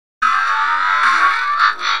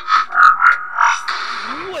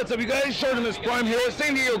What's up, you guys? ShartimusPrime here at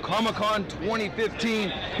San Diego Comic-Con 2015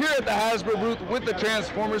 here at the Hasbro booth with the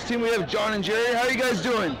Transformers team. We have John and Jerry. How are you guys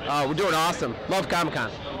doing? We're doing awesome. Love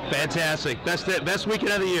Comic-Con. Fantastic. Best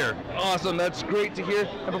weekend of the year. Awesome. That's great to hear.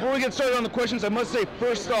 And before we get started on the questions, I must say,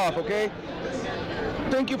 first off, okay,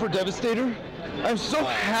 thank you for Devastator. I'm so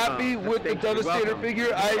happy with the Devastator figure.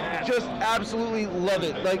 I just absolutely love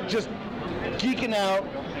it. Like, just geeking out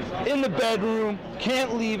in the bedroom,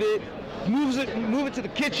 can't leave it. Move it to the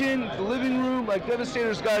kitchen, the living room. Like,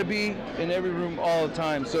 Devastator's got to be in every room all the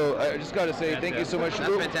time. So I just got to say thank you so much. That's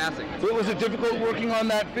fantastic. Was it difficult working on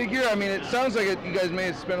that figure? I mean, it sounds like you guys may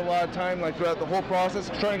have spent a lot of time, like, throughout the whole process,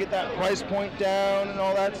 trying to get that price point down and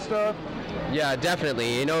all that stuff. Yeah,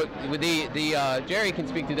 definitely. You know, with Jerry can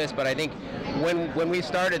speak to this, but I think when we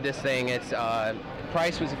started this thing, it's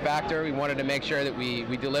price was a factor. We wanted to make sure that we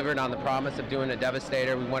delivered on the promise of doing a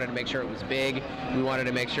Devastator. We wanted to make sure it was big. We wanted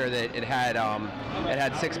to make sure that it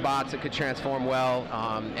had 6 bots that could transform well,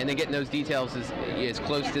 and then getting those details as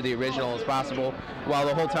close to the original as possible, while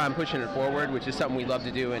the whole time pushing it forward, which is something we love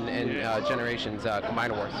to do in Generations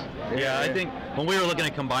Combiner Wars. Yeah, I think when we were looking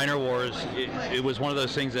at Combiner Wars, it was one of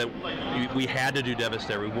those things that we had to do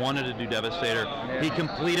Devastator. We wanted to do Devastator. He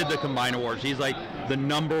completed the Combiner Wars. He's like the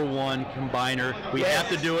 #1 combiner. We have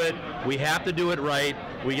to do it. We have to do it right.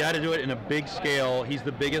 We got to do it in a big scale. He's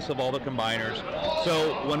the biggest of all the combiners.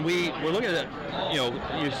 So when we're looking at it,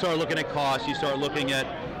 you start looking at costs. You start looking at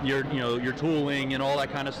your tooling and all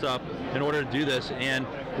that kind of stuff in order to do this. And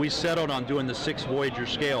we settled on doing the 6 Voyager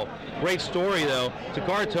scale. Great story though.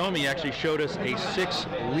 Takara Tomy actually showed us a 6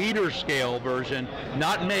 liter scale version,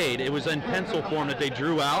 not made. It was in pencil form that they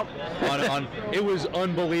drew out on it was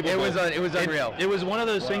unbelievable. It was unreal. It was one of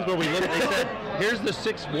those things where we looked. They said, "Here's the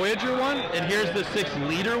 6 Voyager one, and here's the 6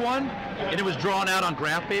 liter one," and it was drawn out on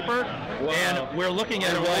graph paper. Wow. And we're looking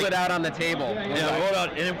at it, rolled it out on the table. Yeah, rolled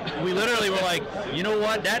out, and we literally were like, you know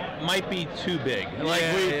what? That might be too big. Like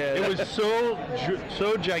it was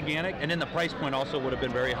so gigantic, and then the price point also would have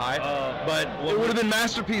been very high. But it would have been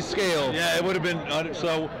masterpiece scale. Yeah, it would have been.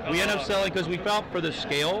 So we ended up selling because we felt for the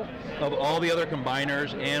scale of all the other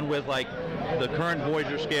combiners, and with like the current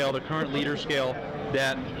Voyager scale, the current liter scale,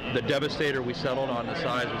 that the Devastator we settled on the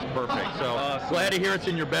size was perfect. So glad to hear it's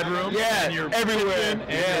in your bedroom, in your everywhere, kitchen,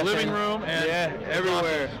 in your living room, and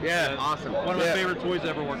everywhere. Awesome. Yeah, awesome. One of my favorite toys I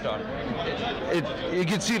ever worked on. You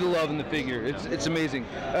can see the love in the figure. It's amazing.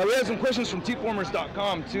 We have some questions from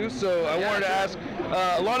tformers.com too. So I wanted to ask.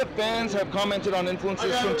 A lot of fans have commented on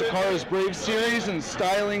influences from Takara's Brave series and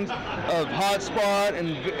stylings of Hotspot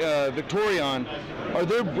and Victorion. Are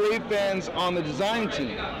there Brave fans on the design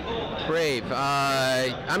team? Brave.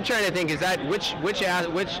 I'm trying to think. Is that which is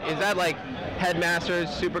that like Headmasters,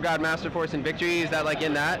 Super God, Master Force, and Victory? Is that like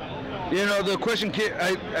in that? You know, the question.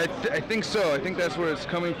 I think so. I think that's where it's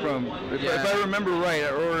coming from, if I remember right.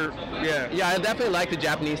 Yeah, I definitely like the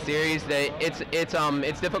Japanese series.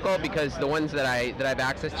 It's difficult because the ones that I've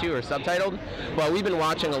access to are subtitled. But we've been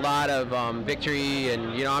watching a lot of Victory,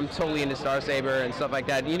 and I'm totally into Star Saber and stuff like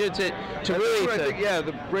that. I think,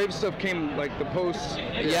 the Brave stuff came like the posts.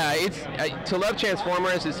 Yeah, it's to love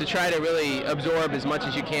Transformers is to try to really absorb as much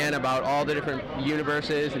as you can about all the different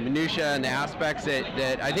universes and minutia and the aspects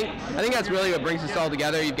that I think that's really what brings us all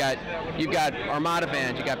together. You've got Armada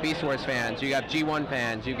fans, you got Beast Wars fans, you got G1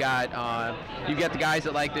 fans, you got the guys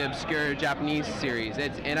that like the obscure Japanese series.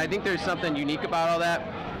 And I think there's something unique about all that.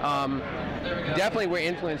 Definitely we're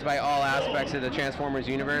influenced by all aspects of the Transformers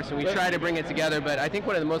universe, and we try to bring it together. But I think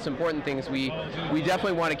one of the most important things we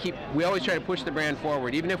definitely want to we always try to push the brand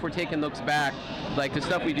forward. Even if we're taking looks back, like the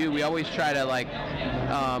stuff we do, we always try to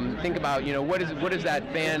think about what is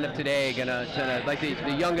that fan of today gonna like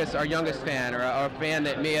our youngest fan, or a fan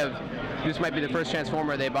that may have, this might be the first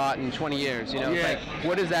Transformer they bought in 20 years. Like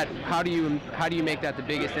what is that? How do you make that the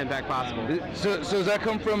biggest impact possible? So does that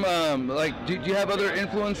come from do you have other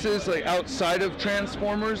influences like outside of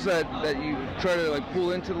Transformers that you try to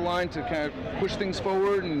pull into the line to kind of push things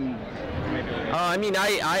forward? And I mean,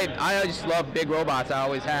 I just love big robots. I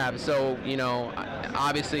always have. So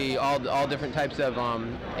obviously all different types of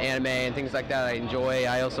anime and things like that I enjoy.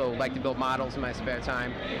 I also like to build models in my spare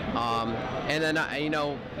time, and then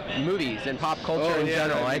movies and pop culture in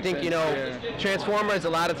general. I think Transformers a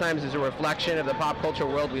lot of times is a reflection of the pop culture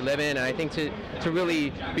world we live in, and I think to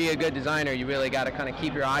really be a good designer, you really got to kind of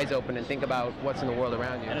keep your eyes open and think about what's in the world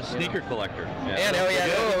around you. And a sneaker collector. And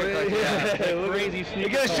crazy sneakers. You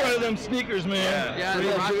guys show them sneakers. sneakers, man. Yeah,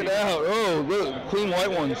 check it out. Oh, look, clean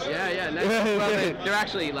white ones. Yeah. Nice. Well, they're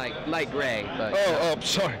actually like light gray. But,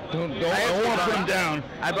 sorry. Don't I want to put them down.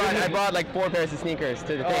 I bought like 4 pairs of sneakers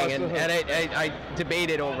to the thing, and I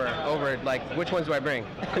debated over like which ones do I bring.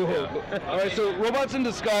 Cool. All right, so Robots in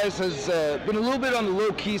Disguise has been a little bit on the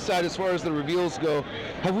low-key side as far as the reveals go.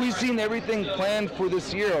 Have we seen everything planned for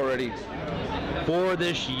this year already? For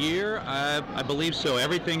this year, I believe so.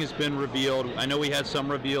 Everything has been revealed. I know we had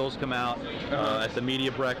some reveals come out at the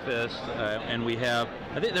media breakfast, and we have,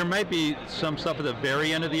 I think there might be some stuff at the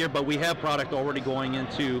very end of the year, but we have product already going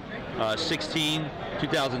into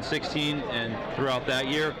 2016, and throughout that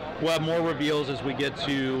year. We'll have more reveals as we get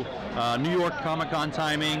to New York Comic-Con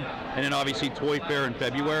timing, and then obviously Toy Fair in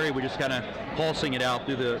February. We're just kind of pulsing it out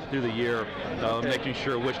through the year, making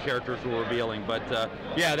sure which characters we're revealing. But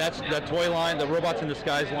yeah, that toy line, the Robots in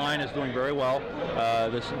Disguise line, is doing very well.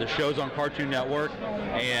 The show's on Cartoon Network,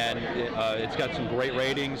 and it's got some great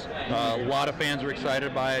ratings. A lot of fans are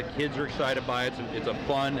excited by it. Kids are excited by it. It's a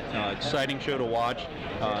fun, exciting show to watch,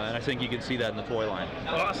 and I think you can see that in the toy line.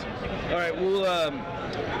 Awesome. All right.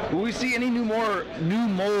 Will we see any new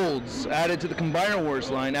molds added to the Combiner Wars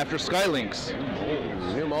line after Skylinks?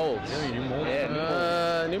 New molds. Yeah, new molds.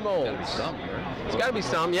 Yeah, new molds. It's got to be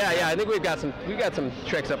some. Yeah. I think we've got some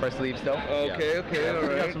tricks up our sleeves still. Okay. All right.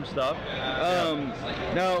 We got some stuff.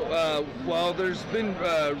 Now, while there's been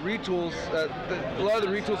retools, a lot of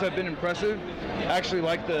the retools have been impressive. I actually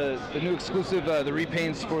like the new exclusive, the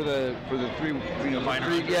repaints for the three, the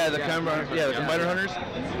Combiner Hunters.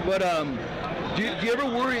 But do you ever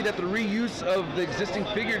worry that the reuse of the existing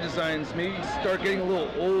figure designs may start getting a little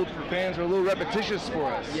old for fans or a little repetitious for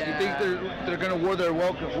us? Yeah. Do you think they're going to wear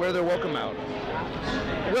their welcome out?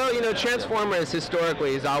 Well, Transformers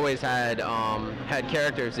historically has always had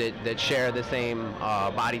characters that share the same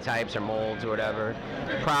body types or molds or whatever.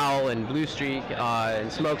 Prowl and Blue Streak and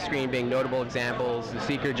Smokescreen being notable examples, the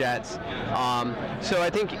Seeker Jets. So I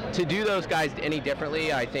think to do those guys any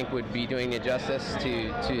differently, I think would be doing injustice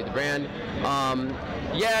to the brand.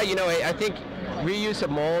 I think reuse of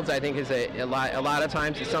molds, I think, is a lot of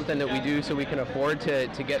times is something that we do so we can afford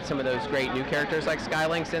to get some of those great new characters like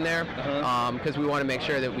Skylinks in there, because we want to make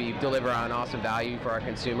sure that we deliver on awesome value for our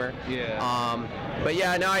consumer. But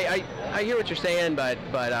yeah, no, I hear what you're saying, but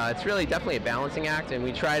it's really definitely a balancing act, and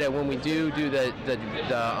we try to, when we do the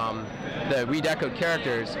redecoed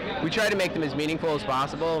characters, we try to make them as meaningful as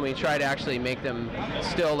possible, and we try to actually make them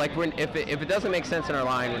still, like, if it doesn't make sense in our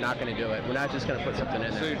line, we're not going to do it. We're not just going to put something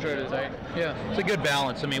in there. So you try to it's a good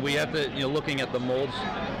balance. I mean, we have to, looking at the molds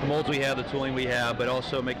we have, the tooling we have, but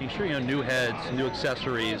also making sure, new heads, new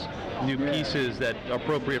accessories, new pieces that are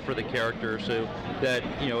appropriate for the character, so that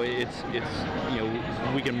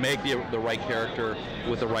we can make the right character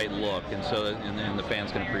with the right look, and so and the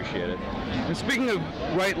fans can appreciate it. And speaking of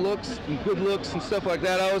right looks and good looks and stuff like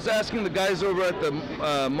that, I was asking the guys over at the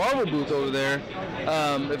Marvel booth over there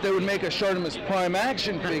if they would make a ShartimusPrime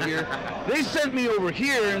action figure. They sent me over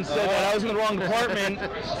here and said that I was in the wrong department.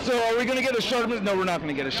 So are we going to get a Shartimus? No, we're not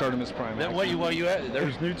going to get a ShartimusPrime.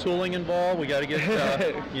 There's new tooling involved. We got to get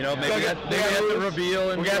maybe at the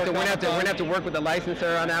reveal, and we're gonna have to work with the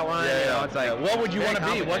licensor on that one. It's like, what would you want to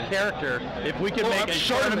be? What character? If we could make a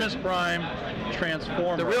ShartimusPrime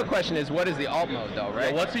Transformer. The real question is, what is the alt mode, though,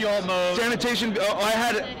 right? Yeah, what's the alt mode? Sanitation. I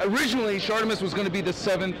had originally Shartimus was going to be the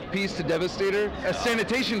 7th piece to Devastator, a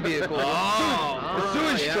sanitation vehicle. A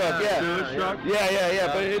sewage truck. Sewage truck.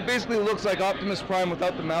 Yeah. But it basically looks like Optimus Prime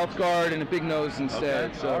without the mouth guard and a big nose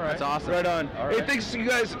instead. Okay. So all right. That's awesome. Right on. All right. Hey, thanks you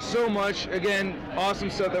guys so much. Again, awesome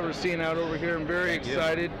stuff that we're seeing out over here. I'm very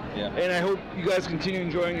excited. Yeah. And I hope you guys continue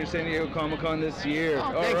enjoying your San Diego Comic-Con this year.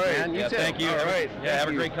 Thanks, man. You too. Thank you. All right. Yeah, have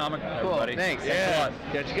a great Comic-Con, Cool. everybody. Thanks. Yeah.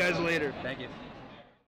 Catch you guys later. Thank you.